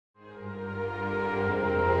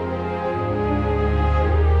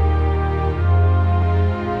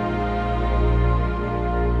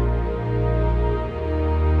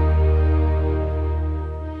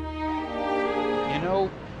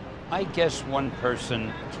guess one person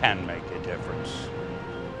can make a difference.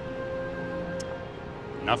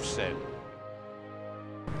 Enough said.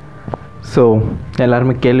 So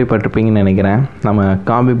எல்லாருமே கேள்விப்பட்டிருப்பீங்கன்னு நினைக்கிறேன். நம்ம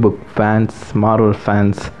comic book fans, Marvel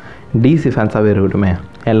fans, DC ஃபேன்ஸாகவே இருக்கட்டுமே,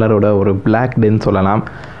 எல்லாரோட ஒரு பிளாக் டேன்னு சொல்லலாம்.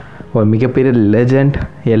 ஒரு மிகப்பெரிய லெஜண்ட்,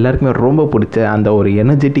 எல்லாருக்குமே ரொம்ப பிடிச்ச அந்த ஒரு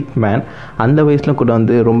எனர்ஜெட்டிக் மேன். அந்த வயசில் கூட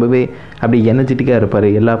வந்து ரொம்பவே அப்படி எனர்ஜெட்டிக்காக இருப்பார்.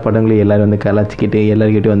 எல்லா படங்களையும் எல்லோரும் வந்து கலாச்சிக்கிட்டு,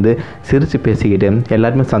 எல்லாருக்கிட்டையும் வந்து சிரித்து பேசிக்கிட்டு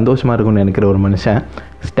எல்லாருமே சந்தோஷமாக இருக்கும்னு நினைக்கிற ஒரு மனுஷன்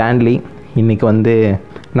ஸ்டான்லி இன்றைக்கி வந்து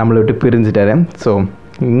நம்மளை விட்டு பிரிஞ்சுட்டார். ஸோ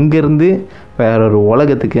இங்கேருந்து வேற ஒரு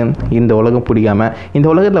உலகத்துக்கு, இந்த உலகம் பிடிக்காமல், இந்த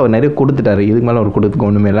உலகத்தில் அவர் நிறைய கொடுத்துட்டாரு, இதுக்கு மேலே அவர் கொடுத்துக்க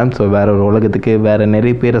ஒன்றுமே இல்லை. ஸோ வேறு ஒரு உலகத்துக்கு, வேறு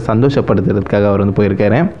நிறைய பேரை சந்தோஷப்படுத்துறதுக்காக அவர் வந்து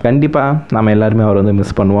போயிருக்காரு. கண்டிப்பாக நம்ம எல்லாருமே அவர் வந்து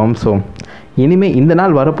மிஸ் பண்ணுவோம். ஸோ இனிமேல் இந்த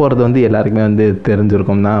நாள் வரப்போகிறது வந்து எல்லாருக்குமே வந்து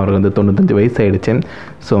தெரிஞ்சிருக்கும் தான். அவர் வந்து 95 வயசு ஆகிடுச்சு.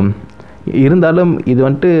 ஸோ இருந்தாலும் இது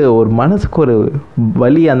வந்துட்டு ஒரு மனசுக்கு ஒரு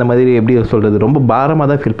வலி, அந்த மாதிரி எப்படி சொல்கிறது, ரொம்ப பாரமாக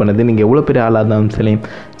தான் ஃபீல் பண்ணுது. நீங்கள் எவ்வளோ பெரிய ஆளாக இருந்தாலும் சரி,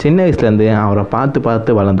 சின்ன வயசுலேருந்து அவரை பார்த்து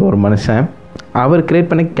பார்த்து வளர்ந்த ஒரு மனுஷன். அவர் க்ரியேட்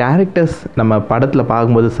பண்ண கேரக்டர்ஸ் நம்ம படத்தில்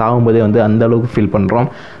பார்க்கும்போது சாகும்போதே வந்து அந்தளவுக்கு ஃபீல் பண்ணுறோம்.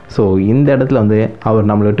 ஸோ இந்த இடத்துல வந்து அவர்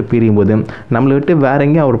நம்மளை விட்டு பிரியும் போது நம்மளை விட்டு வேற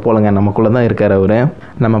எங்கேயும் அவர் போலங்க, நமக்குள்ளே தான் இருக்கார் அவர்.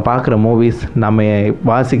 நம்ம பார்க்குற மூவிஸ், நம்ம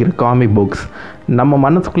வாசிக்கிற காமிக் புக்ஸ், நம்ம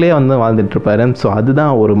மனசுக்குள்ளேயே வந்து வாழ்ந்துட்டுருப்பார். ஸோ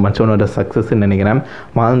அதுதான் ஒரு மச்சவனோட சக்ஸஸ்ன்னு நினைக்கிறேன்.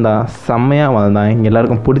 வாழ்ந்தான், செம்மையாக வாழ்ந்தான்,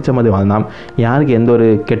 எல்லாருக்கும் பிடிச்ச மாதிரி வாழ்ந்தான், யாருக்கு எந்த ஒரு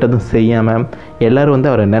கெட்டதும் செய்யாமல். எல்லோரும்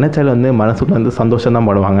வந்து அவரை நினச்சாலும் வந்து மனசுக்குள்ள வந்து சந்தோஷம் தான்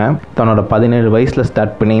படுவாங்க. தன்னோட 17 வயசில்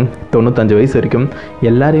ஸ்டார்ட் பண்ணி 95 வயசு வரைக்கும்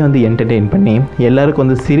எல்லாரையும் வந்து என்டர்டெயின் பண்ணி, எல்லாருக்கும்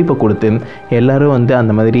வந்து சிரிப்பை கொடுத்து, எல்லோரும் வந்து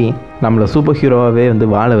அந்த மாதிரி நம்மளை சூப்பர் ஹீரோவாகவே வந்து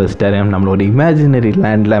வாழ வச்சிட்டாரு. நம்மளோட இமேஜினரி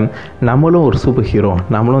லேண்டில் நம்மளும் ஒரு சூப்பர் ஹீரோ,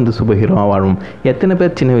 நம்மளும் வந்து சூப்பர் ஹீரோவாக வாழும். எத்தனை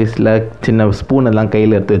பேர் சின்ன வயசில் சின்ன ஸ்பூன் எல்லாம்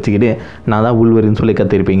கையில் எடுத்து வச்சுக்கிட்டு நான் தான் உள்வரின்னு சொல்லி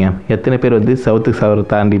கற்றுருப்பீங்க. எத்தனை பேர் வந்து சவுத்துக்கு சவரை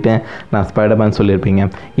தாண்டிட்டு நான் ஸ்பைடர்மேன் சொல்லியிருப்பீங்க.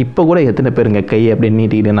 இப்போ கூட எத்தனை பேருங்க கையை அப்படியே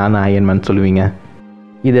நீட்டிக்கிட்டு நான் தான் அயன்மேன் சொல்லுவீங்க.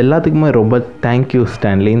 இது எல்லாத்துக்குமே ரொம்ப தேங்க்யூ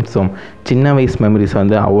ஸ்டான்லி. ஸோ சின்ன வயசு மெமரிஸ்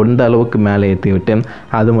வந்து அந்த அளவுக்கு மேலே ஏற்றி விட்டு,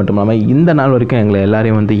 அது மட்டும் இல்லாமல் இந்த நாள் வரைக்கும் எங்களை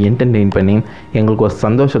எல்லாரையும் வந்து என்டர்டெயின் பண்ணி எங்களுக்கு ஒரு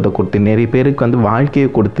சந்தோஷத்தை கொடுத்து, நிறைய பேருக்கு வந்து வாழ்க்கையை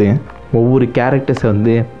கொடுத்து, ஒவ்வொரு கேரக்டர்ஸை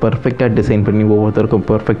வந்து பர்ஃபெக்டாக டிசைன் பண்ணி ஒவ்வொருத்தருக்கும்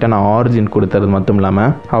பர்ஃபெக்டான ஆரிஜின் கொடுத்தது மட்டும்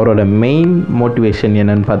இல்லாமல் அவரோட மெயின் மோட்டிவேஷன்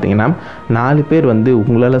என்னென்னு பார்த்தீங்கன்னா, 4 பேர் வந்து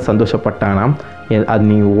உங்களால் சந்தோஷப்பட்டாங்கன்னா அது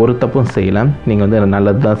நீங்கள் ஒரு தப்பும் செய்யலை, நீங்கள் வந்து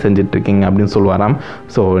நல்லது தான் செஞ்சிட்ருக்கீங்க அப்படின்னு சொல்லுவாராம்.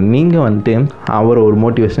 ஸோ நீங்கள் வந்துட்டு அவர் ஒரு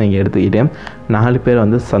மோட்டிவேஷனை எடுத்துக்கிட்டு 4 பேர்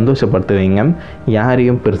வந்து சந்தோஷப்படுத்துவீங்க.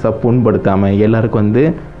 யாரையும் பெருசாக புண்படுத்தாமல், எல்லாருக்கும் வந்து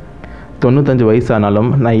 95 வயசானாலும்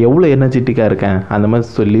நான் எவ்வளோ எனர்ஜெட்டிக்காக இருக்கேன் அந்த மாதிரி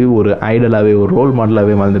சொல்லி ஒரு ஐடலாகவே, ஒரு ரோல்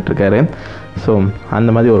மாடலாகவே வாழ்ந்துட்டுருக்காரு. ஸோ அந்த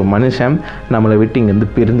மாதிரி ஒரு மனுஷன் நம்மளை விட்டு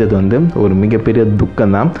இங்கேருந்து பிரிஞ்சது வந்து ஒரு மிகப்பெரிய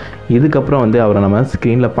துக்கம்தான். இதுக்கப்புறம் வந்து அவரை நம்ம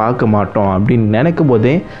ஸ்க்ரீனில் பார்க்க மாட்டோம் அப்படின்னு நினைக்கும்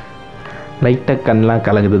போதே லைட்டாக கண்ணெலாம்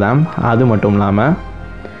கலங்குது தான். அது மட்டும் இல்லாமல்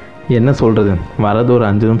என்ன சொல்கிறது, வரது ஒரு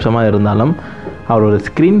 5 நிமிஷமாக இருந்தாலும் அவரோட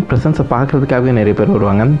ஸ்க்ரீன் ப்ரெசன்ஸை பார்க்குறதுக்காகவே நிறைய பேர்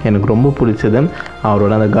வருவாங்க. எனக்கு ரொம்ப பிடிச்சது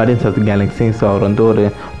அவரோட அந்த guardians of the Galaxy. So அவர் வந்து ஒரு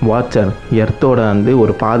வாட்சர், எர்த்தோட வந்து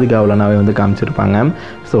ஒரு பாதுகாவலனாகவே வந்து காமிச்சிருப்பாங்க.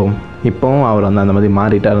 ஸோ இப்போவும் அவர் வந்து அந்த மாதிரி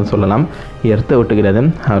மாறிட்டாருன்னு சொல்லலாம். எர்த்தை விட்டுக்கிறது,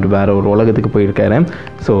 அவர் வேறு ஒரு உலகத்துக்கு போயிருக்காரு.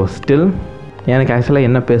 ஸோ ஸ்டில் எனக்கு ஆக்சுவலாக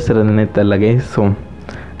என்ன பேசுகிறதுன்னு தெரியல. So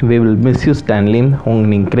we will miss you Stanley.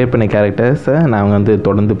 நீங்கள் க்ரியேட் பண்ண கேரக்டர்ஸை நாங்கள் வந்து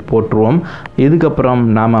தொடர்ந்து போட்டுருவோம். இதுக்கப்புறம்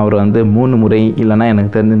நாம் அவர் வந்து 3 முறை இல்லைனா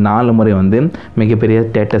எனக்கு தெரிஞ்சு 4 முறை வந்து மிகப்பெரிய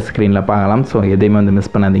தியேட்டர் ஸ்க்ரீனில் பார்க்கலாம். ஸோ எதையுமே வந்து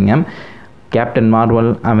மிஸ் பண்ணாதீங்க. Captain Marvel,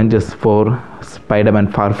 Avengers 4, Spiderman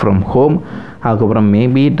for from home, அதுக்கப்புறம்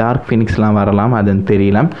மேபி டார்க் ஃபினிக்ஸ்லாம் வரலாம், அதுன்னு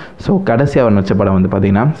தெரியல. ஸோ கடைசி அவர் நடிச்ச படம் வந்து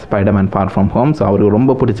பார்த்திங்கன்னா Spiderman for from home. So அவருக்கு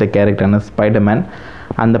ரொம்ப பிடிச்ச கேரக்டரான ஸ்பைடர்மேன்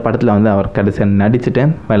அந்த படத்தில் வந்து அவர் கடைசியாக நடிச்சுட்டு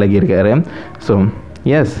விலகியிருக்காரு. ஸோ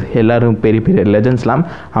எஸ், எல்லோரும் பெரிய பெரிய லெஜண்ட்ஸ்லாம்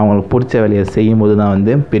அவங்களுக்கு பிடிச்ச வேலையை செய்யும் போது தான்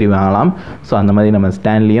வந்து பிரிவாங்கலாம். ஸோ அந்த மாதிரி நம்ம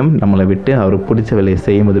ஸ்டான்லியும் நம்மளை விட்டு அவருக்கு பிடிச்ச வேலையை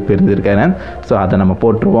செய்யும் போது பிரிஞ்சிருக்காரு. ஸோ அதை நம்ம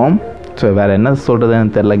போட்டுருவோம். ஸோ வேறு என்ன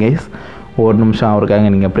சொல்கிறதுன்னு தெரில கைஸ். ஒரு நிமிஷம் அவருக்காக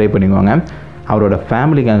நீங்கள் ப்ரே பண்ணிக்கோங்க. அவரோட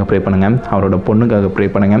ஃபேமிலிக்காக ப்ரே பண்ணுங்கள், அவரோட பொண்ணுக்காக ப்ரே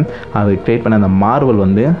பண்ணுங்கள். அவர் க்ரியேட் பண்ண அந்த மார்வல்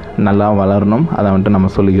வந்து நல்லா வளரணும், அதை வந்துட்டு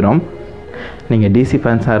நம்ம சொல்லிக்கிறோம். நீங்கள் டிசி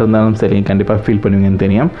ஃபேன்ஸாக இருந்தாலும் சரி, கண்டிப்பாக ஃபீல் பண்ணுவீங்கன்னு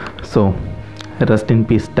தெரியும். So rest in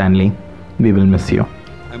peace Stanley. We will miss you.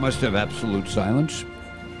 I must have absolute silence.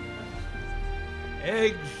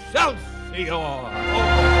 Excelsior!